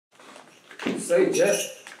Say, Jeff.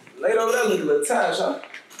 Laid over there looking a little tired, y'all.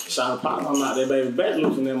 Shot a pop, I'm out there, baby, back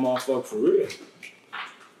loose in that motherfucker for real.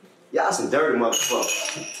 Y'all some dirty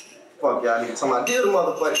motherfuckers. Fuck y'all niggas talking about. Deal the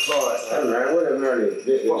motherfucking cards. Hey man, what is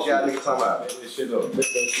that? Fuck y'all niggas talking about. This shit up.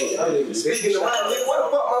 Speaking of money, nigga, where the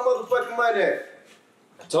fuck my motherfucking money at?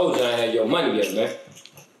 I told you I ain't had your money yet, man.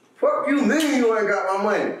 Fuck you mean you ain't got my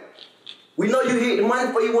money? We know you hit the money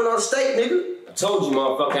before you went on state, nigga. I told you,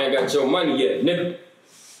 motherfucker, I ain't got your money yet, nigga.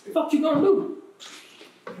 What the fuck you gonna do?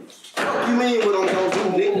 Fuck you mean what I'm gonna do,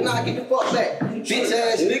 nigga? Nah, get the fuck back. Bitch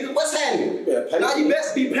ass nigga, what's happening? Now you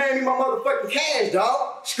best be paying me my motherfucking cash,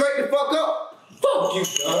 dog. Straight the fuck up. Fuck you,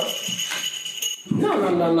 dog.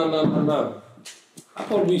 No. I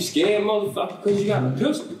supposed to be scared, motherfucker, because you got a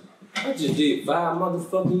pistol. I just did 5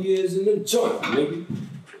 motherfucking years in the joint, nigga.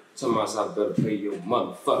 Tell myself I better pay your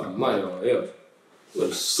motherfucking money on here. You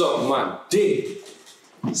better suck my dick.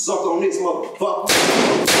 Suck on this motherfucker.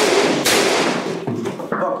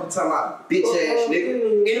 Fuck you talking about, bitch ass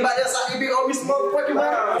nigga. Anybody else out here be owe me some motherfucking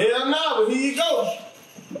money? Hell nah, but here you go.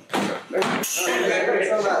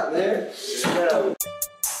 Man.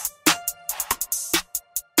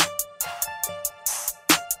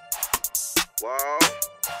 Wow.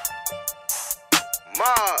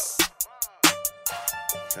 Mob.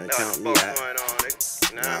 Can't count me out. Going on,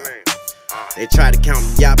 nigga. You know what I mean? They tried to count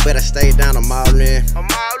me out, but I stayed down, I'm all in. I'm all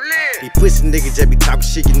in. These pussy niggas just be talking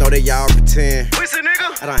shit, you know they all pretend. Pussy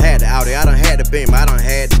nigga. I done had the Audi, I done had the Beam, I done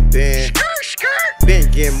had the Ben. Skirt.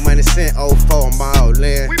 Been getting money since 04, I'm all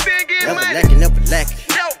in. We been getting never money. Never lacking.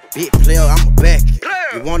 No. Big player, I'm a back.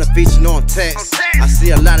 You want a feature, no I'm taxed. I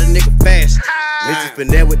see a lot of niggas fast. Bitches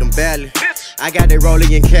finesse with them belly. I got that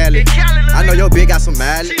rolling in Cali. I know your bitch got some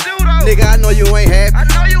mileage. Nigga, I know you ain't happy.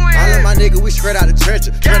 All of my niggas, we straight out the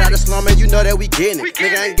trenches. Straight out the slum, and you know that we getting it.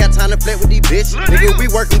 Nigga, I ain't got time to play with these bitches. Nigga, we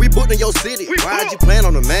working, we booked in your city. Why'd you plan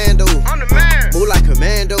on the man, though? I'm the man. Move like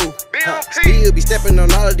commando. BMP. Still be stepping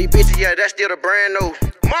on all of these bitches. Yeah, that's still the brand new.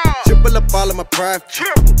 Triple up all of my private.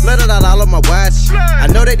 Triple. Flooded out all of my watch. I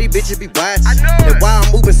know that these bitches be watching. I know That's it. why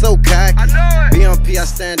I'm moving so cocky. I know it. BMP, I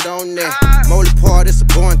stand on that. Molly part, it's a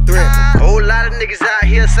born threat. Whole lot of niggas out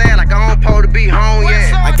here saying like I don't supposed to be home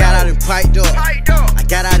yet. I got out and piped up. I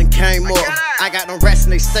got out and came up. I got them rats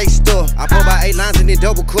and they stay stuck. I pull about 8 lines and then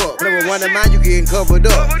double cup. Play with one of mine, you getting covered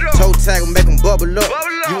up. Toe tag will make them bubble up.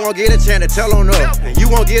 You won't get a chance to tell on up. And you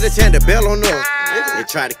won't get a chance to bell on up. They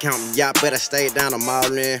try to count me out, but I stayed down, I'm all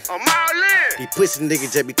in. I'm all in. These pussy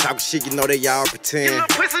niggas just be talking shit, you know they all pretend. You little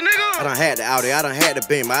pussy nigga. I done had the Audi, I done had the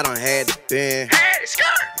Beam, I done had the Ben. Hey, skirt.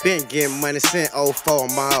 Been getting money since 04,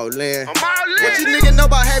 I'm all in. I'm all in. What you niggas know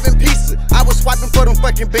about having pizza? I was swiping for them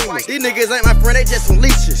fucking beamers. These niggas ain't my friend, they just some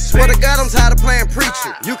leeches. Swear to God, I'm tired of playing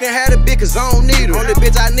preacher. You can have the bitch, cause I don't need her. Only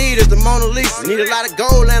bitch I need is the Mona Lisa. Need a lot of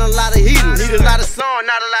gold and a lot of heaters. Need a lot of song,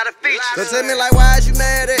 not a lot of features. So tell me like, why is you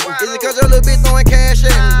mad at me? Is it cause your little bitch throwing cash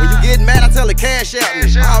at me? When you get mad, I tell her cash at me.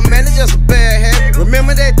 Oh man, it's just a bad habit.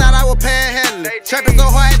 Remember they thought I was panhandling. Trapping so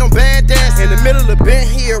hard, don't band dance. In the middle of Ben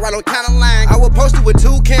here, right on counter line. I was posted with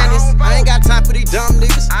 2 cannons. I ain't got time for these dumb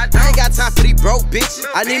niggas. I ain't got time for these broke bitches.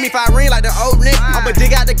 I need me 5 ring like the old nigga. I'ma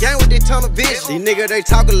dig out the game with this tunnel vision. These niggas, they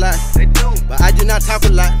talk a lot. They do. But I do not talk a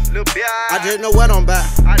lot. I just know what I'm about.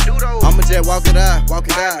 I do though. I'ma just walk it out,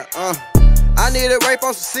 I need a rape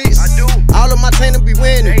on some seats. I do. All of my team be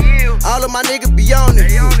winning. They ill. All of my niggas be on it.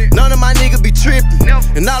 They on it. None of my niggas be tripping. Never.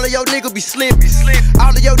 And all of your niggas be slipping. Slip.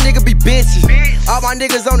 All of your niggas be bitches. Bitch. All my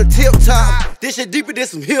niggas on the tip top. This shit deeper than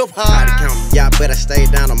some hip hop. I count me out, but I stay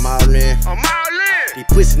down, I'm all in. I'm all in. These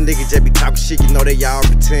pussy niggas just be talking shit, you know they all You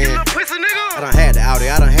pretend. little pussy nigga. I done had the Audi,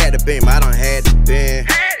 I done had the Beam, I done had the Ben.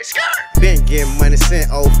 Hey, skirt. Been getting money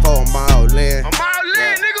since 04, I'm all in. I'm all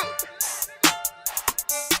in, nigga.